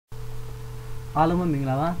အားလုံးပဲမင်္ဂ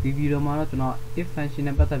လာပါဒီဗီဒီယိုမှာတော့ကျွန်တော် if function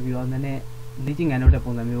နဲ့ပတ်သက်ပြီးတော့နည်းနည်းလေ့ကျင့်ခန်းလုပ်တဲ့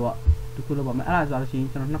ပုံစံမျိုးပေါ့တစ်ခုလုပ်ပါမယ်အဲ့ဒါဆိုလို့ရှိရင်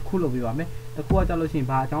ကျွန်တော်နှစ်ခုလုပ်ပေးပါမယ်တစ်ခုကကြောက်လို့ရှိရင်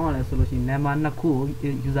ဘာအကြောင်းလဲဆိုလို့ရှိရင် number နှစ်ခုကို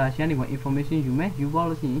user ရှင်းနေမှာ information ယူမယ်ယူပါ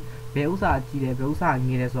လို့ရှိရင်ဘယ်ဥစ္စာကြီးတယ်ဘယ်ဥစ္စာင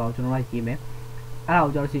ယ်တယ်ဆိုတော့ကျွန်တော်ကရေးမယ်အဲ့ဒါ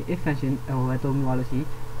ကိုကြောက်လို့ရှိရင် if function ဟိုပဲသုံးပြီးသွားလို့ရှိရင်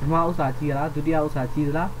ပထမဥစ္စာကြီးရလားဒုတိယဥစ္စာကြီးသ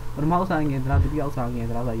လားပထမဥစ္စာငယ်သလားဒုတိယဥစ္စာငယ်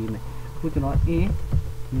သလားဆိုရေးမယ်အခုကျွန်တော် in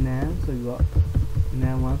num ဆိုပြီးတော့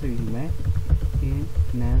num1 ဆိုပြီးယူမယ်in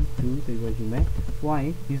num2 ဆိုပြီးယူမယ် why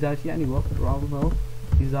user ရှိအနေပေါ့ browser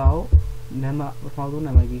user ကို number ပထမဆုံး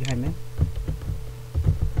number ရေးခိုင်းမယ်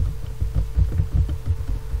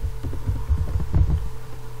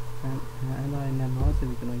and number ဆို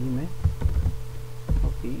ပြီးကျွန်တော်ရေးမယ်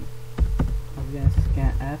okay again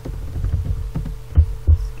scan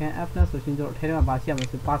f နဲ့ဆိုရှင်ကျွန်တော်ထဲထဲမှာပါရှိရမယ်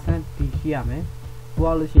ဆို %d ရှိရမယ်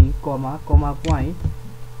ပို့လို့ရှိရင် comma point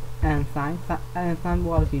and sign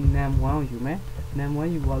ပို့လို့ရှိရင် num1 ကိုယူမယ်num1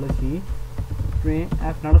 ယူပို့လို့ရှိရင် print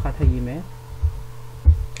f နောက်တစ်ခါထည့်ရေးမယ်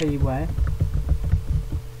ထည့်ရေးပွဲ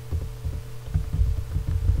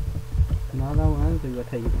another one ဆိုပြီး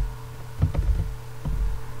ထည့်ရေးမယ်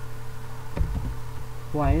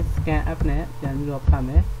point scan f နဲ့ပြန်ပြီးတော့ဖတ်မ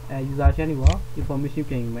ယ် user ရှင်းနေပေါ့ information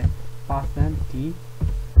ပြန်ယူမယ် %d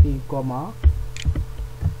in comma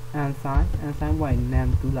and sign point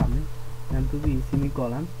num2 လာမယ် num2 ပြီး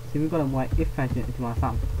semicolon point if function ဒီမှာစ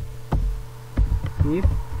မယ် if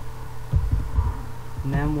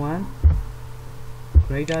num1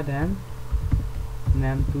 greater than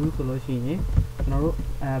num2 ဆိုလို့ရှိရင်ကျွန်တော်တို့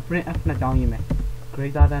print f နှစ်ကြောင်းရေးမယ်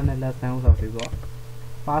greater than နဲ့ less than ဆိုပြီးတော့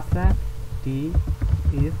 %d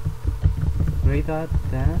is greater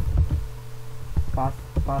than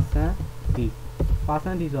 %d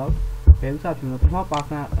 %d ဆိုတော့ဘယ်ဥစ္စာဖြစ်မလဲပထမ%d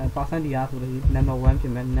ရဆိုလို့ number 1ဖြ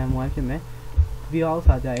စ်မယ် num1 ဖြစ်မယ်ဒီဥစ္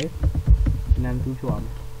စာကြရင် num2 ဖြစ်သွားမ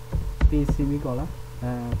ယ်ပြီး semicolon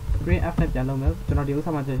print f နဲ့ပြန်လုပ်မယ်ကျွန်တော်ဒီဥစ္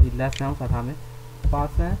စာမှာကြည့် less than ဆိုတာထားမယ်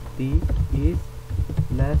%d is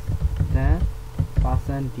less than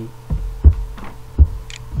 %d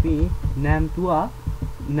ပြီး num2 က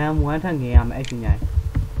num1 ထက်ငယ်ရမယ်အဲ့ဒီညရင်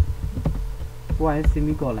point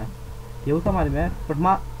semicolon ဒီဥစ္စာမှာဒီမဲ့ပထမ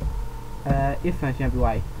if function ပြ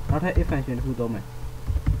သွားပြီနောက်ထပ် if function တစ်ခုသုံးမယ်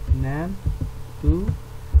num2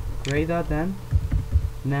 greater than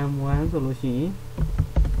num1 ဆိုလို့ရှိရင်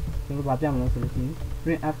ကျွန်တော်ဗာပြမလို့ဆိုလို့ရှိရင်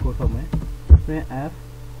print f ကိုထုတ်မယ် print f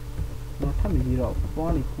တော့ထပ်ပြီးတော့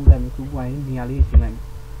ပေါ်လေးခူးလိုက်မယ်ခူးပွားရင်နေရာလေးရှင်းလိုက်မယ်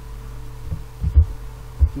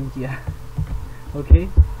ရှင်းကြည့်ရ okay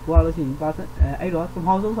ပေါ်လို့ရှိရင်အဲ့တော့ပထမ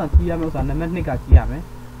ဆုံးဆိုကြည့်ရမယ်ဥစ္စာနံပါတ်2ကကြည့်ရမယ်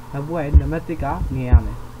နောက်ပေါ်ရင်နံပါတ်1ကငယ်ရမ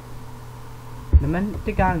ယ်နံပါတ်1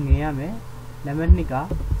ကငယ်ရမယ်နံပါတ်2က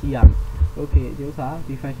ကြည့်ရမယ် okay ဒီဥစ္စာ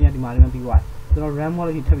ဒီ function ကဒီမှာလေးမှပြီးသွားပြီကျွန်တော် run မို့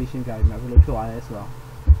လို့ရှိရင်ထပ်ပြီးရှင်းပြပေးမယ်ဘယ်လိုဖြစ်သွားလဲဆိုတော့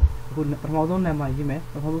အခုပထမဆုံး number ရေးမယ်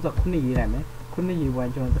ပထမဆုံးဆို9ရေးလိုက်မယ်9ရေးပွဲ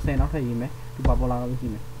ကျွန်တော်30နောက်ထပ်ရေးမယ်ဒီပါပေါ်လာတော့ရှိ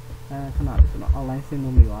မယ်ခဏလေးကျွန်တော် online ဆင်း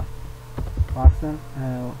လို့မိပါ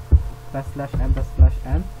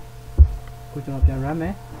%/m/m ကိုကျွန်တော်ပြန် run မ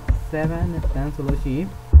ယ်7 နဲ့10ဆိုလို့ရှိရင်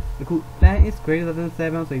အခု10 is greater than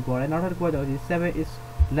 7ဆိုပြီးပေါ်တယ်နောက်ထပ်တစ်ခုကတော့7 is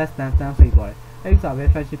less than 10ဆိုပြီးပေါ်တယ်အဲ့ဒီဆိုပဲ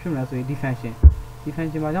function ဖြစ်မလားဆိုရင်ဒီ function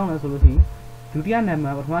မှာကြောင်းလဲဆိုလို့ရှိရင်ဒုတိယ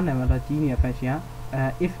number ပထမ number တော့ကြီးနေတဲ့ function က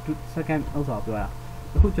if second ဥစ္စာကိုပြောတာ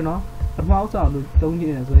အခုကျွန်တော်ပထမဥစ္စာကိုသုံးနေ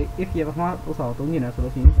တယ်ဆိုရင် if ရပထမဥစ္စာကိုသုံးနေတယ်ဆို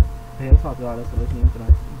လို့ရှိရင်ဘယ်ဥစ္စာပြောရလဲဆိုလို့ရှိရင်ကျွန်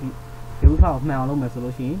တော်ဒီဥစ္စာကိုမှန်အောင်လုပ်မယ်ဆို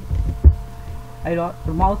လို့ရှိရင်အဲ့တော့ပ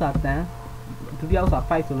ထမဥစ္စာ10ဒုတိယဥစ္စာ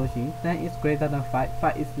5ဆိုလို့ရှိရင်10 is greater than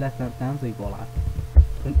 5 is less than 10ဆိုပြီးပေါ်လာ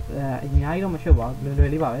အများကြီးတော့မရှုပ်ပါဘူးလွ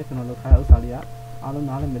ယ်လေးပါပဲကျွန်တော်လုပ်ထားတဲ့ဥစ္စာလေးကအားလုံး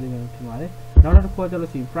နားလည်မယ်လို့ထင်ပါတယ်နောက်တစ်ခုကကျ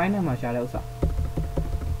လို့ရှိရင် prime number ရှာတဲ့ဥစ္စာ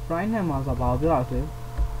prime number ဆိုတာဘာကိုပြောတာလဲဆိုရင်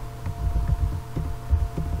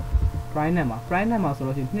prime number ဆို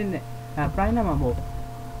လို့ရှိရင်နှစ်နဲ့ prime number မဟုတ်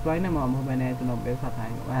ဘဲနဲ့ကျွန်တော်ပဲဖတ်ထားရ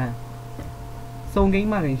င်စုံကိန်း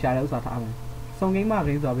မှခင်ရှာတဲ့ဥစ္စာထားမယ်စုံကိန်းမှခ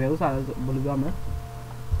င်ဆိုတာဘယ်ဥစ္စာလဲဆိုဘယ်လိုပြောမလဲ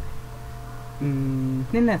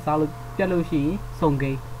နှစ်နဲ့စားလို့ပြတ်လို့ရှိရင်စုံကိ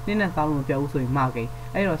န်းနှစ်နဲ့စားလို့မပြတ်ဘူးဆိုရင်မကိန်း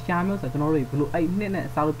အဲ့တော့ရှာမျိုးဆိုကျွန်တော်တို့ဘယ်လိုအဲ့နှစ်နဲ့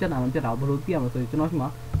စားလို့ပြတ်တာမပြတ်တာဘယ်လိုသိရမလဲဆိုရင်ကျွန်တော်ရှိမှာ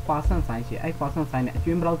 % sign ရှိအဲ့ % sign နဲ့အ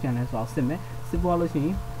ကျွင်းဘယ်လောက်ကျန်လဲဆိုတော့စစ်မယ်စစ်ပေါ်လို့ရှိရ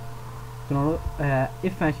င်ကျွန်တော်တို့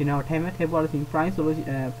if function ကိုထည့်မယ်ထည့်ပေါ်လို့ရှိရင် prime ဆိုလို့ရှိ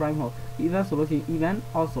ရင် prime ဟုတ် even ဆိုလို့ရှိရင် even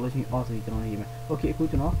odd ဆိုလို့ရှိရင် odd ဆိုပြီးကျွန်တော်ရေးမယ် okay အခု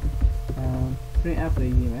ကျွန်တော်print f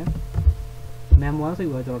လေးရေးမယ် num1 ဆို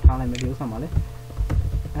ပြီးတော့ကျွန်တော်ထားလိုက်မယ်ဒီဥစ္စာမှာလေ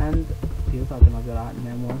and ဒီဥစ္စာကျွန်တော်ပြောတာ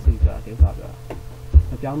num1 ဆိုပြီးပြောတာဒီဥစ္စာပြောတာ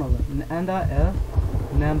မပြောင်းတော့ဘူး under l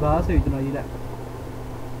number ဆိုပြီးကျွန်တော်ရေးလိုက်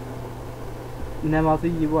number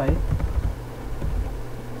ဆိုရေးဖို့ရ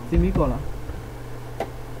semicolon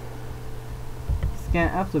scan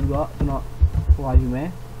f ဆိုပြီးတော့ကျွန်တော်ဟိုပါယူမယ်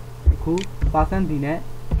အခု %d နဲ့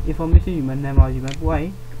information ယူမယ် number ယူမယ်ပို့ရ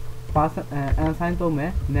င် unsigned သုံးမ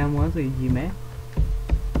ယ် num1 ဆိုရေးမယ်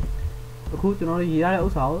အခု အခုကျွန်တော်တို့ရေးရတဲ့ဥ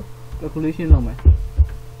စ္စာကို calculation လုပ်မယ်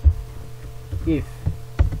if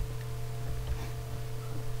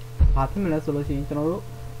ဘာဖြစ်မလဲဆိုလို့ရှိရင်ကျွန်တော်တို့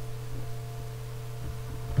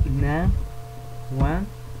num 1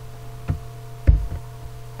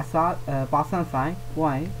 အစား percent sign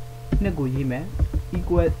point နှစ်ကိုရေးမယ်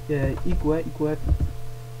equal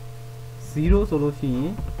 0ဆိုလို့ရှိရ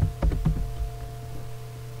င်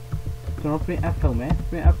ကျွန်တော် print f ထုတ်မယ်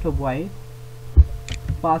print f ထုတ်ပွားရင်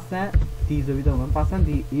percent d ဆိုပြီးတော့မယ် percent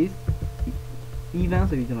d is even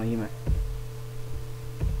ဆိုပြီးကျွန်တော်ရေးမယ်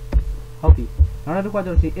ဟုတ်ပြီနောက်တစ်ခုက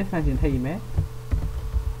ကျွန်တော် if function ထည့်ရေးမယ်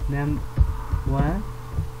num1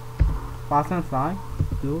 percent sign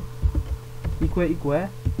to equal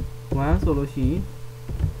 1ဆိုလို့ရှိရင်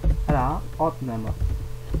အဲ့ဒါ odd number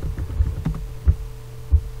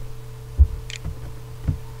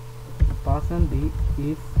percent d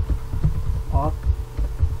is odd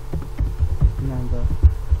number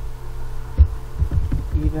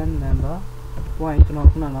even number point ကျွန်တော်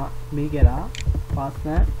ခုနကမေးခဲ့တာ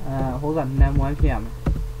percent ဟိုက num1 ဖြစ်ရမယ်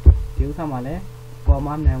ဒီဥစ္စာမှာလဲ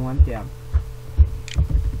comma num1 ဖြစ်ရမ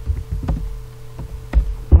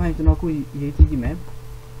ယ်ကျွန်တော်ခုရေးကြည့်ကြည့်မယ်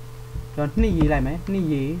ကျွန်တော်နှစ်ရေးလိုက်မယ်နှစ်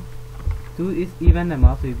ရေး 2 is even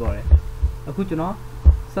number ဆိုပြီးပေါ်တယ်အခုကျွန်တော်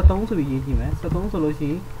73ဆိုပြီးရေးကြည့်မယ်73ဆိုလို့ရှိ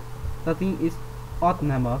ရင်13 is odd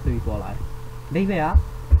number ဆိုပြီးပေါ်လာတယ်ဒါပေမဲ့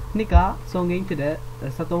နှစ်ကစုံကိန်းဖြစ်တဲ့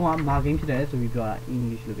73ကမာကိန်းဖြစ်တယ်ဆိုပြီးပြောတာ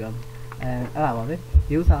English လို့ပြောအဲ့ဒါပါပဲ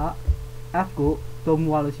ဒီဥစ္စာ F ကိုသုံးမှု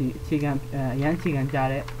ရလို့ရှိရင်အခြေခံအရန်အခြေခံကြ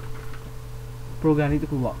တဲ့ program လေးတ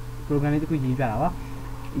စ်ခုပေါ့ program လေးတစ်ခုရေးပြတာပါ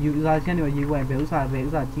user ချင်းတွေရေးဝင်ဘယ်ဥစ္စာ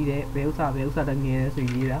ကြီးတယ်ဘယ်ဥစ္စာတက်ငယ်တယ်ဆို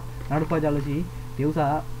ရေးတာနောက်တစ်ခါကျလို့ရှိရင်ဒီဥစ္စာ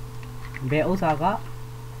ဘယ်ဥစ္စာက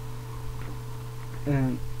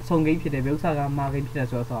စုံကိန်းဖြစ်တယ်ဘယ်ဥစ္စာကမာကိန်းဖြစ်တယ်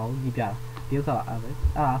ဆိုတော့ရေးပြတာဒီဥစ္စာအဲ့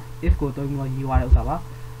ဒါ if ကိုသုံးပြီးရေးသွားတဲ့ဥစ္စာပါ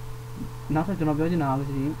နောက်ထပ်ကျွန်တော်ပြောချင်တာလို့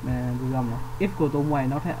ရှိရင်ဘယ်လိုပြောမလဲ if ကိုသုံးသွားရင်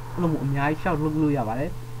နောက်ထပ်အဲ့လိုမျိုးအများကြီးရှောက်လုပ်လို့ရပါတယ်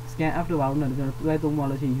scan f လို့ပါလို့လည်းကျွန်တော်တွဲသုံးသွား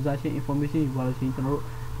လို့ရှိရင် user ချင်း information ယူသွားလို့ရှိရင်ကျွန်တော်တို့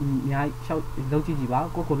အများကြီးရှောက်လုပ်ကြည့်ပါ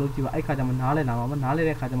ကိုလုပ်ကြည့်ပါအဲ့ခါကျမှနားလည်လာမှာနားလည်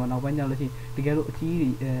တဲ့ခါကျမှနောက်ပိုင်းကျလို့ရှိရင်တကယ်လို့အကြီးတွေ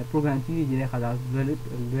program ကြီးတွေရေးတဲ့ခါကျလွ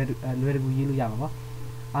ယ်တကူရေးလို့ရမှာပါ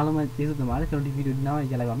အားလုံးပဲကျေးဇူးတင်ပါတယ်ကျွန်တော်ဒီဗီဒီယိုဒီနောက်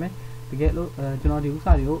ရလိုက်ပါမယ်တကယ်လို့ကျွန်တော်ဒီဥစ္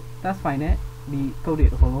စာတွေကို test file နဲ့ဒီ code တွေ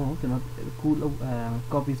အကုန်လုံးကိုကျွန်တော်ခု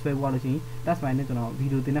copy ဆွဲသွားလို့ရှိရင် test file နဲ့ကျွန်တော်ဗီ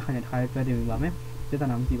ဒီယိုတင်တဲ့ခါကျတစ်ခါလေးတွဲတင်ပေးပါမယ်ပြဿ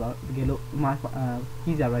နာမရှိပါဘူးတကယ်လို့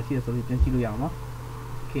ကြီးစရာရှိရဆိုလို့ပြန်ကြည့်လို့ရအောင်ပါ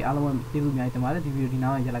okay အားလုံးပဲကျေးဇူးအများကြီးတင်ပါတယ်ဒီဗီဒီယိုဒီ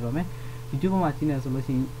နောက်ရလိုက်ပါမယ်YouTube မှာကြည့်နေဆိုလို့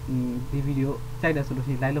ရှိရင်ဒီဗီဒီယိုကြိုက်တယ်ဆိုလို့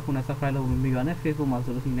ရှိရင် like လုပ်ဖို့နဲ့ subscribe လုပ်ဖို့မမေ့ပါနဲ့ Facebook မှာ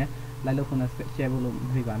ဆိုလို့ရှိရင် like လုပ်ဖို့နဲ့ share ဖို့လို့မ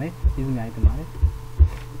မေ့ပါနဲ့ကျေးဇူးအများကြီးတင်ပါတယ်